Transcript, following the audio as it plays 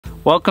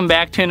Welcome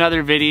back to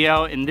another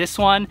video. In this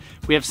one,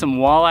 we have some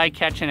walleye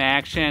catch in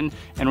action,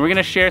 and we're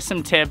gonna share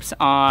some tips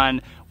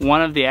on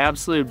one of the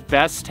absolute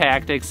best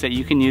tactics that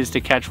you can use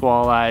to catch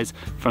walleyes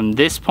from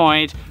this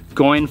point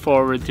going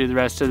forward through the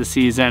rest of the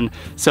season.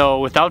 So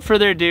without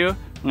further ado,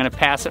 I'm gonna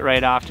pass it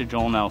right off to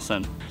Joel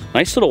Nelson.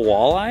 Nice little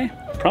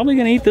walleye. Probably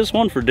gonna eat this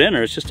one for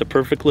dinner. It's just a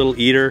perfect little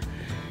eater.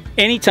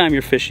 Anytime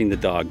you're fishing the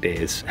dog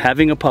days,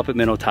 having a puppet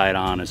minnow tied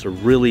on is a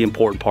really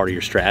important part of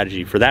your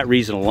strategy for that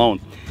reason alone.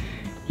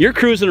 You're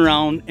cruising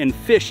around, and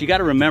fish, you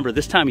gotta remember,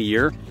 this time of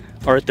year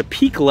are at the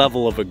peak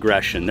level of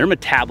aggression. Their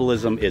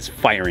metabolism is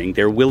firing.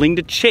 They're willing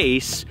to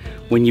chase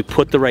when you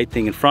put the right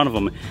thing in front of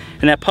them.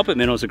 And that puppet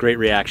minnow is a great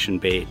reaction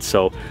bait.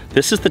 So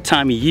this is the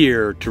time of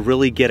year to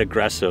really get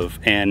aggressive.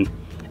 And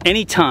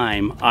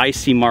anytime I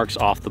see marks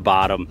off the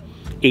bottom,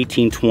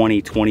 18,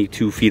 20,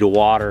 22 feet of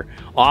water,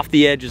 off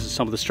the edges of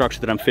some of the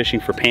structure that I'm fishing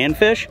for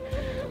panfish,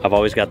 I've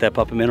always got that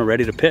puppet minnow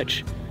ready to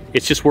pitch.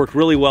 It's just worked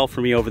really well for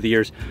me over the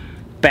years.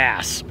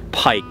 Bass,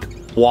 pike,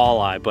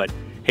 walleye, but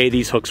hey,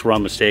 these hooks were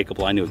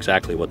unmistakable. I knew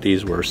exactly what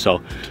these were.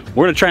 So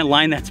we're gonna try and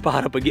line that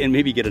spot up again,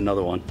 maybe get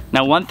another one.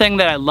 Now, one thing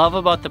that I love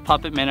about the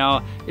puppet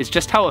minnow is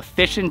just how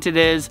efficient it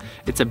is.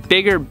 It's a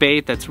bigger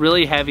bait that's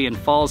really heavy and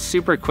falls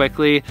super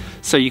quickly.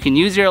 So you can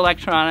use your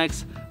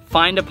electronics,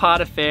 find a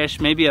pot of fish,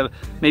 maybe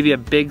a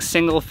big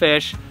single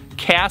fish,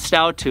 cast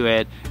out to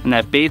it, and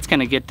that bait's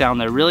gonna get down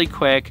there really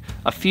quick.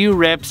 A few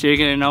rips, you're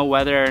gonna know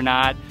whether or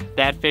not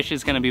that fish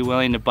is gonna be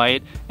willing to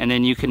bite, and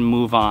then you can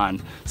move on.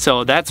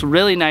 So that's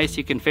really nice.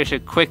 You can fish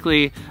it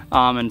quickly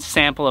and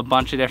sample a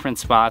bunch of different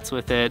spots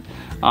with it.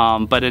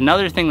 But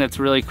another thing that's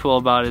really cool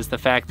about it is the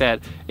fact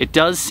that it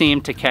does seem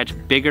to catch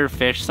bigger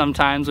fish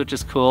sometimes, which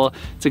is cool.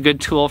 It's a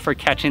good tool for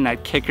catching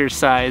that kicker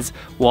size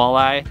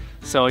walleye.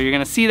 So you're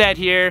gonna see that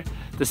here.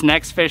 This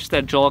next fish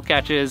that Joel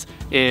catches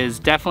is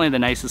definitely the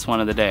nicest one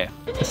of the day.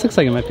 This looks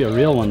like it might be a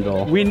real one,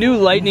 Joel. We knew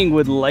lightning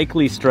would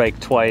likely strike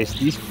twice.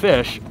 These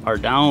fish are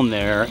down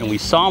there, and we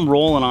saw them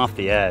rolling off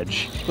the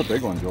edge. It's a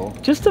big one, Joel.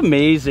 Just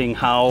amazing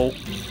how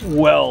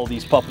well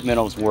these puppet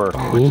minnows work.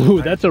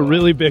 Ooh, that's a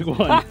really big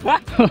one.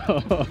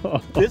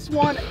 This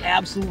one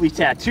absolutely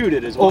tattooed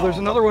it as well. Oh, there's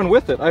another one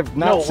with it. I've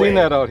not seen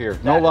that out here.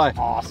 No lie.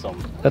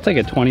 Awesome. That's like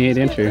a 28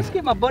 incher. Let's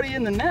get my buddy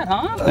in the net,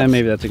 huh?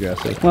 Maybe that's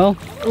aggressive. Well,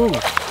 ooh,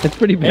 it's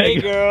pretty big.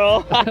 Hey,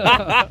 girl.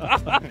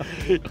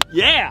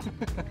 Yeah.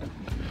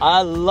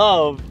 I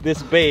love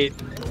this bait.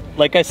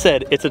 Like I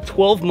said, it's a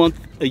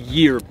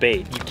 12-month-a-year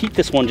bait. You keep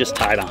this one just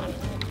tied on,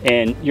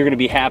 and you're gonna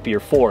be happier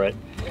for it.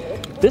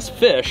 This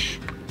fish,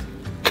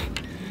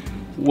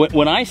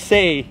 when I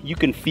say you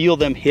can feel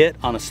them hit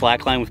on a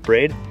slack line with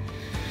braid,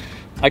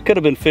 I could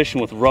have been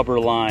fishing with rubber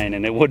line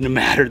and it wouldn't have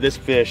mattered. This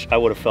fish, I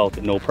would have felt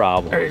it no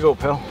problem. There you go,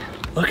 pal.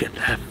 Look at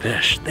that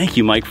fish. Thank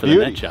you, Mike, for the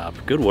net job.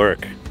 Good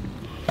work.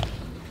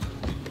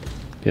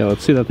 Yeah,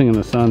 let's see that thing in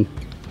the sun.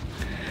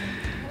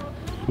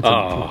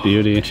 Oh,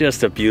 beauty.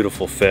 Just a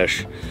beautiful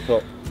fish.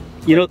 So,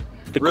 you know,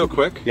 real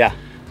quick. Yeah.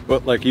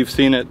 But like you've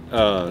seen it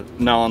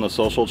now on the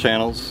social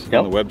channels,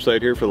 on the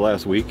website here for the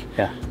last week.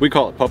 Yeah. We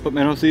call it Puppet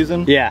Minnow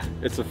season. Yeah.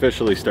 It's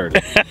officially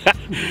started.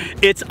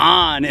 It's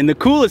on, and the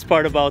coolest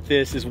part about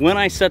this is when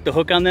I set the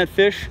hook on that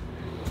fish,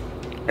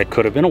 it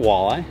could have been a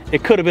walleye.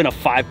 It could have been a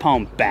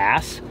 5-pound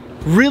bass.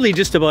 Really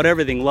just about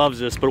everything loves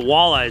this, but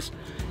walleyes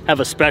have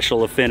a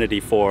special affinity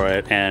for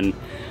it, and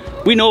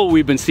we know what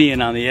we've been seeing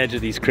on the edge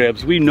of these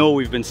cribs. We know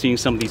we've been seeing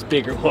some of these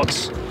bigger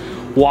hooks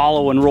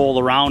wallow and roll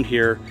around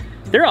here.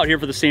 They're out here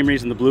for the same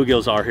reason the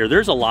bluegills are here.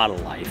 There's a lot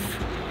of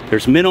life.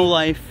 There's minnow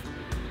life.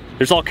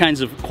 There's all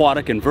kinds of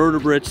aquatic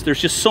invertebrates.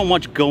 There's just so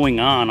much going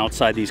on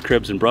outside these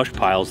cribs and brush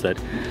piles that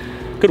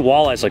good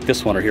walleyes like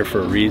this one are here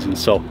for a reason.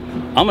 So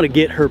I'm gonna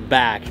get her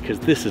back because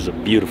this is a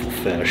beautiful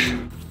fish.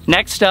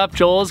 Next up,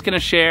 Joel's gonna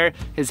share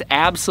his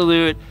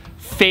absolute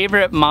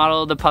favorite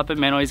model of the puppet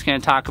minnow. He's gonna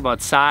talk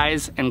about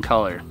size and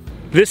color.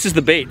 This is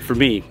the bait for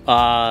me.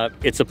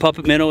 It's a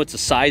puppet minnow. It's a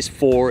size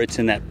 4. It's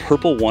in that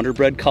purple Wonder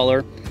Bread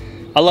color.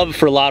 I love it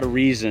for a lot of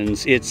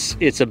reasons.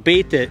 It's a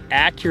bait that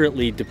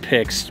accurately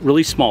depicts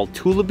really small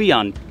tulaby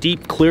on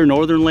deep, clear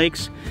northern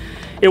lakes.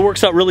 It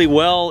works out really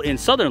well in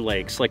southern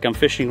lakes like I'm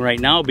fishing right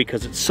now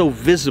because it's so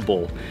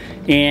visible.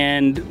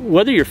 And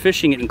whether you're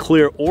fishing it in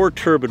clear or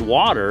turbid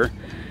water,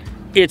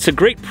 it's a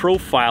great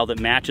profile that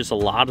matches a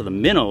lot of the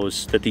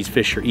minnows that these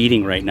fish are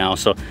eating right now.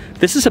 So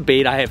this is a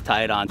bait I have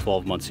tied on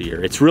 12 months a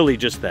year. It's really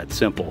just that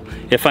simple.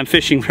 If I'm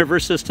fishing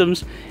river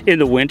systems in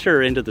the winter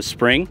or into the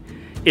spring,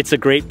 it's a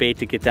great bait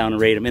to get down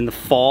and rate them. In the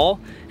fall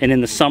and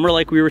in the summer,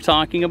 like we were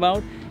talking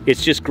about,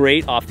 it's just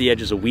great off the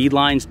edges of weed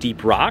lines,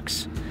 deep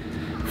rocks.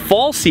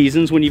 Fall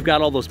seasons, when you've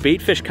got all those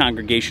bait fish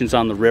congregations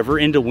on the river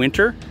into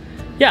winter,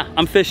 yeah,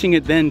 I'm fishing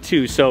it then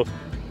too. So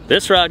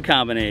this rod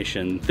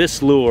combination,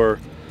 this lure,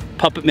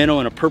 puppet minnow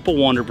and a purple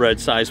Wonder Bread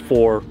size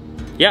 4,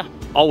 yeah,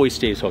 always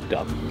stays hooked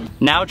up.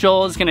 Now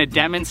Joel is gonna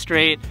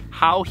demonstrate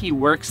how he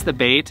works the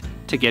bait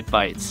to get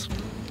bites.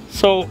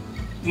 So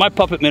my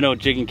puppet minnow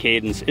jigging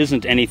cadence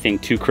isn't anything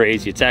too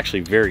crazy. It's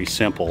actually very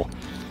simple.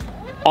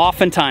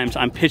 Oftentimes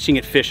I'm pitching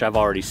at fish I've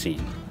already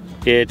seen.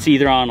 It's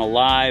either on a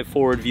live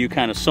forward view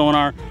kind of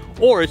sonar,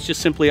 or it's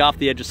just simply off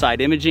the edge of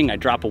side imaging. I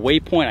drop a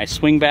waypoint, I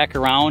swing back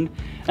around,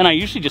 and I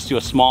usually just do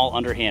a small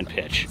underhand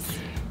pitch.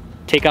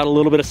 Take out a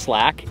little bit of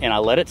slack, and I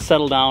let it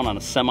settle down on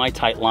a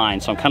semi-tight line.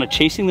 So I'm kind of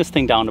chasing this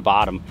thing down to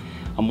bottom.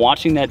 I'm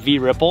watching that V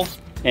ripple,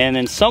 and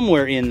then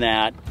somewhere in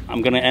that,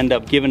 I'm gonna end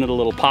up giving it a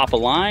little pop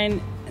of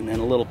line, and then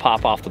a little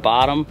pop off the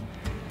bottom.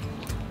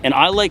 And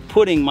I like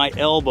putting my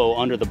elbow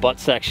under the butt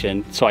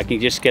section so I can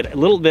just get a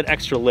little bit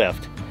extra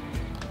lift.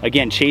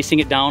 Again, chasing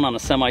it down on a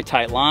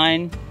semi-tight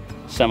line,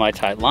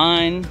 semi-tight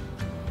line.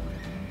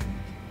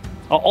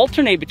 I'll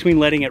alternate between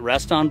letting it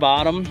rest on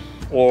bottom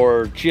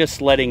or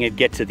just letting it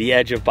get to the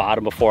edge of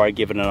bottom before I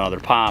give it another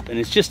pop. And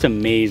it's just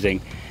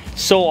amazing.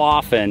 So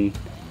often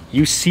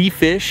you see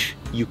fish,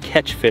 you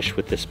catch fish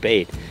with this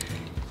bait.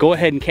 Go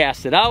ahead and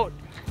cast it out,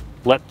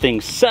 let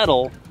things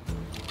settle,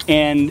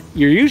 and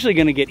you're usually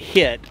gonna get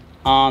hit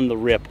on the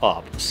rip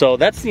up. So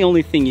that's the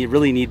only thing you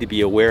really need to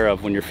be aware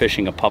of when you're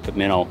fishing a puppet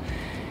minnow.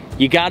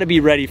 You gotta be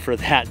ready for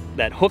that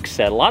hook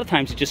set. A lot of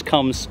times it just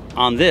comes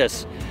on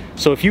this.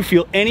 So if you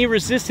feel any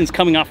resistance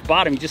coming off the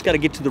bottom, you just gotta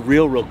get to the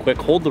reel real quick,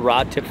 hold the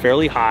rod tip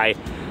fairly high,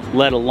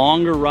 let a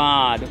longer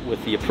rod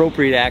with the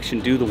appropriate action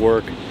do the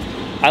work.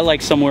 I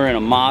like somewhere in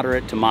a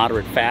moderate to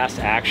moderate fast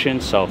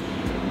action, so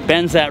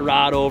bends that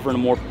rod over in a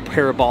more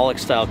parabolic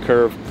style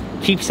curve,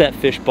 keeps that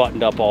fish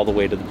buttoned up all the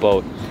way to the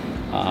boat.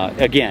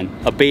 Again,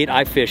 a bait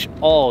I fish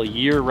all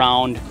year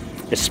round,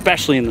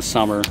 especially in the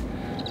summer,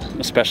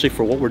 especially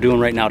for what we're doing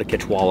right now to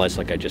catch walleyes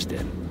like I just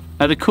did.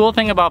 Now the cool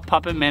thing about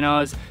puppet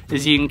minnows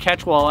is you can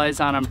catch walleyes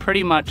on them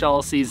pretty much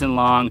all season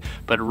long,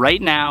 but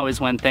right now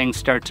is when things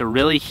start to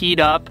really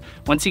heat up.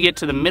 Once you get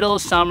to the middle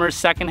of summer,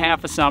 second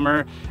half of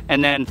summer,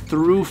 and then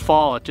through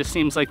fall, it just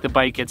seems like the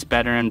bite gets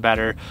better and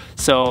better.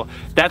 So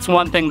that's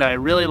one thing that I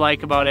really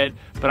like about it,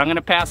 but I'm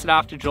gonna pass it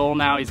off to Joel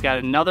now. He's got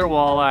another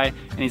walleye,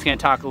 and he's gonna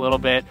talk a little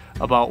bit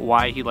about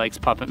why he likes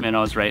puppet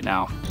minnows right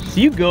now. So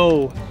you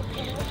go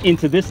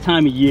into this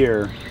time of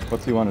year.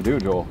 What's he want to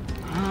do, Joel?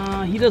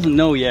 He doesn't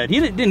know yet. He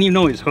didn't even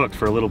know he's hooked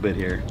for a little bit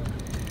here.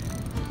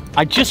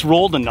 I just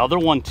rolled another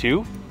one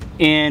too,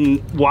 and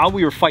while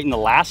we were fighting the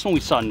last one, we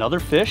saw another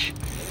fish.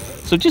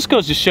 So it just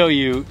goes to show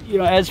you,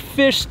 as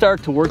fish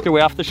start to work their way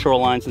off the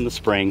shorelines in the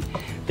spring,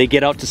 they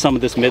get out to some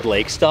of this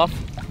mid-lake stuff,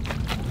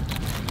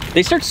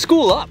 they start to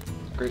school up.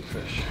 Great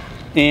fish.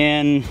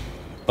 And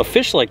a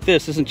fish like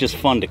this isn't just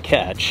fun to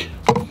catch.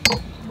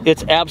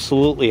 It's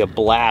absolutely a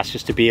blast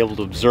just to be able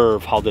to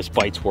observe how this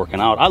bite's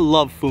working out. I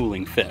love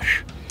fooling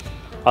fish.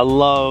 I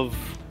love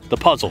the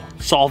puzzle,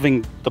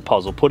 solving the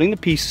puzzle, putting the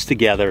pieces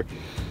together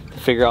to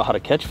figure out how to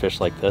catch fish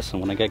like this.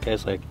 And when I got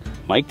guys like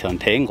Mike to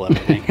untangle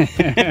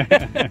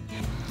everything.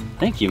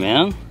 Thank you,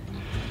 man.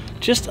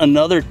 Just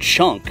another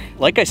chunk.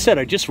 Like I said,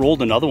 I just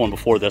rolled another one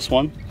before this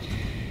one.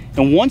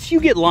 And once you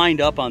get lined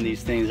up on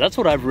these things, that's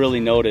what I've really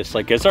noticed.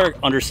 Like as our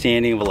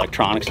understanding of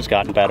electronics has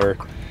gotten better,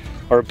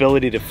 our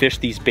ability to fish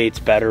these baits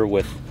better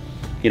with,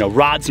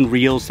 rods and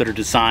reels that are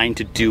designed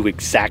to do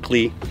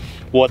exactly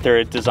what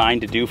they're designed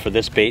to do for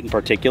this bait in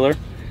particular,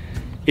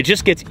 it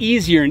just gets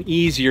easier and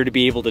easier to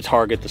be able to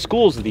target the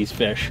schools of these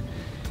fish.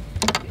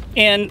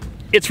 And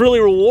it's really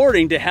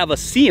rewarding to have a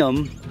see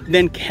them,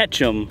 then catch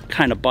them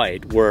kind of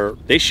bite, where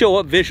they show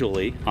up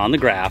visually on the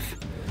graph,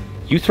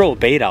 you throw a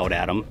bait out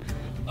at them,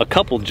 a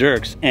couple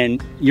jerks,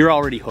 and you're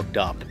already hooked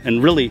up.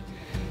 And really,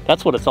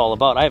 that's what it's all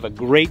about. I have a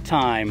great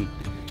time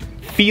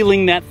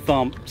feeling that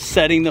thump,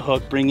 setting the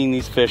hook, bringing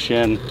these fish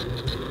in.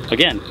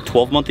 Again,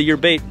 12-month-a-year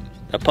bait,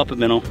 that puppet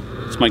minnow.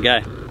 It's my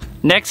guy.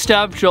 Next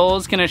up,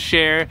 Joel's gonna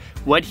share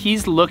what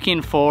he's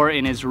looking for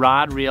in his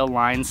rod reel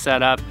line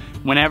setup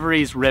whenever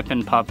he's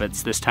ripping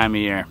puppets this time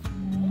of year.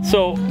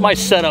 So my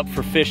setup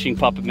for fishing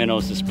puppet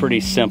minnows is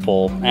pretty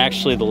simple.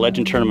 Actually, the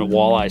Legend Tournament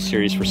Walleye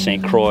Series for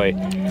St. Croix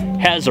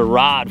has a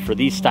rod for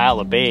these style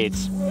of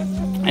baits.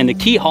 And the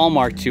key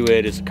hallmark to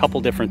it is a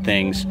couple different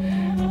things.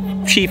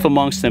 Chief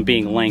amongst them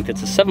being length.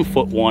 It's a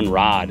 7'1"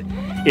 rod.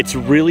 It's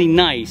really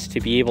nice to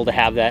be able to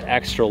have that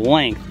extra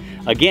length.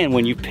 Again,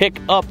 when you pick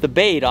up the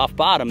bait off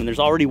bottom and there's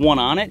already one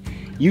on it,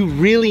 you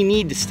really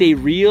need to stay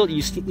real.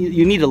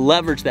 You need to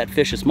leverage that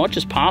fish as much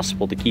as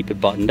possible to keep it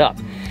buttoned up.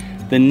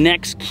 The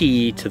next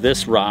key to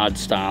this rod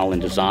style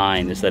and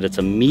design is that it's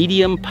a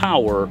medium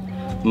power,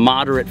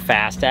 moderate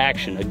fast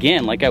action.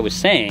 Again, like I was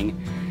saying,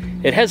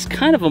 it has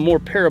kind of a more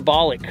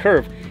parabolic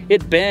curve.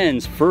 It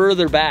bends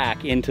further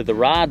back into the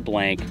rod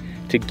blank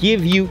to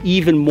give you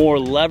even more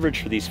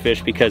leverage for these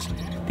fish, because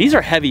these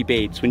are heavy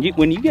baits. When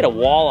you get a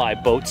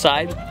walleye boat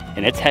side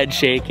and it's head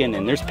shaking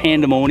and there's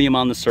pandemonium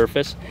on the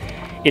surface,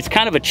 it's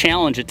kind of a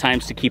challenge at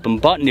times to keep them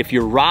buttoned if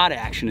your rod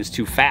action is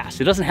too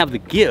fast. It doesn't have the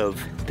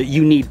give that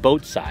you need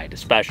boat side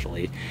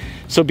especially.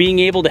 So being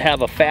able to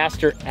have a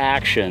faster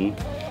action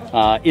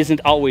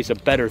isn't always a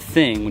better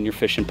thing when you're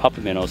fishing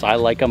puppet minnows. I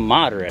like a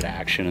moderate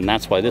action, and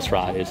that's why this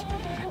rod is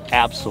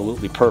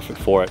absolutely perfect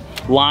for it.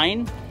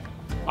 Line,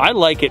 I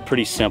like it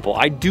pretty simple.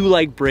 I do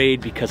like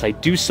braid because I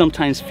do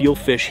sometimes feel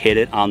fish hit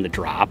it on the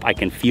drop. I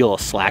can feel a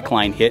slack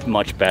line hit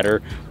much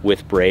better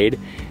with braid.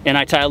 And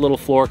I tie a little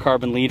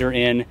fluorocarbon leader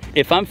in.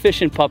 If I'm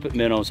fishing puppet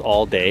minnows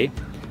all day,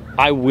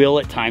 I will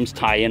at times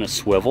tie in a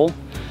swivel,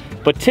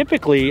 but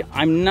typically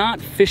I'm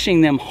not fishing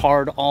them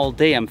hard all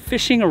day. I'm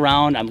fishing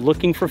around, I'm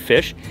looking for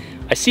fish.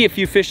 I see a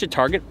few fish at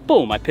target,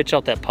 boom, I pitch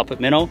out that Puppet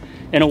Minnow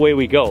and away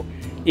we go.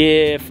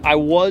 If I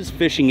was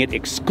fishing it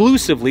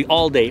exclusively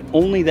all day,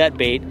 only that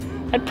bait,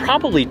 I'd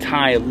probably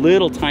tie a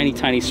little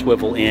tiny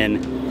swivel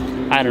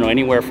in, I don't know,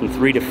 anywhere from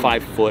 3 to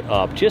 5 foot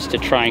up, just to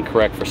try and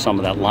correct for some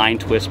of that line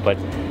twist. But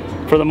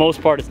for the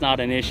most part, it's not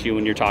an issue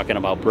when you're talking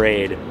about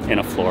braid in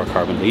a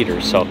fluorocarbon leader.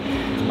 So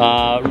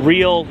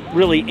reel,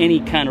 really any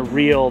kind of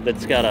reel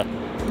that's got a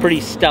pretty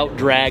stout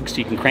drag, so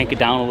you can crank it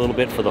down a little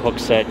bit for the hook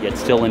set, yet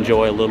still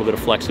enjoy a little bit of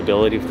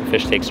flexibility if the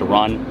fish takes a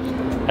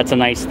run. That's a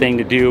nice thing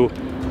to do.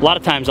 A lot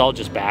of times I'll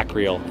just back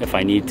reel if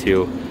I need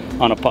to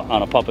on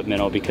a Puppet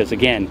Minnow, because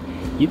again,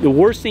 the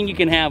worst thing you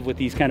can have with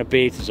these kind of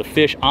baits is a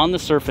fish on the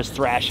surface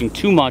thrashing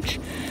too much,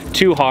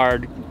 too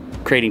hard,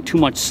 creating too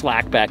much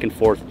slack back and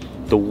forth.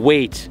 The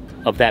weight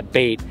of that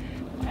bait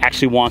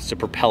actually wants to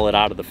propel it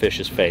out of the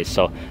fish's face.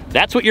 So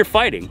that's what you're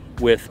fighting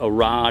with a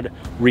rod,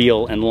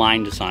 reel, and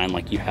line design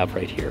like you have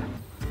right here.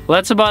 Well,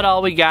 that's about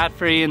all we got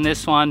for you in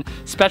this one.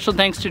 Special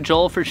thanks to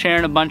Joel for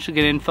sharing a bunch of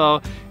good info.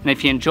 And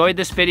if you enjoyed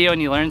this video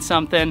and you learned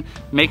something,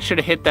 make sure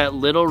to hit that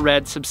little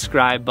red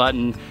subscribe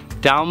button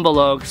down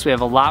below, because we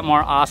have a lot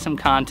more awesome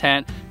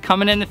content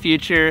coming in the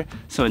future.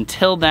 So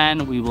until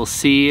then, we will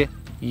see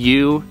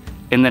you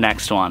in the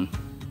next one.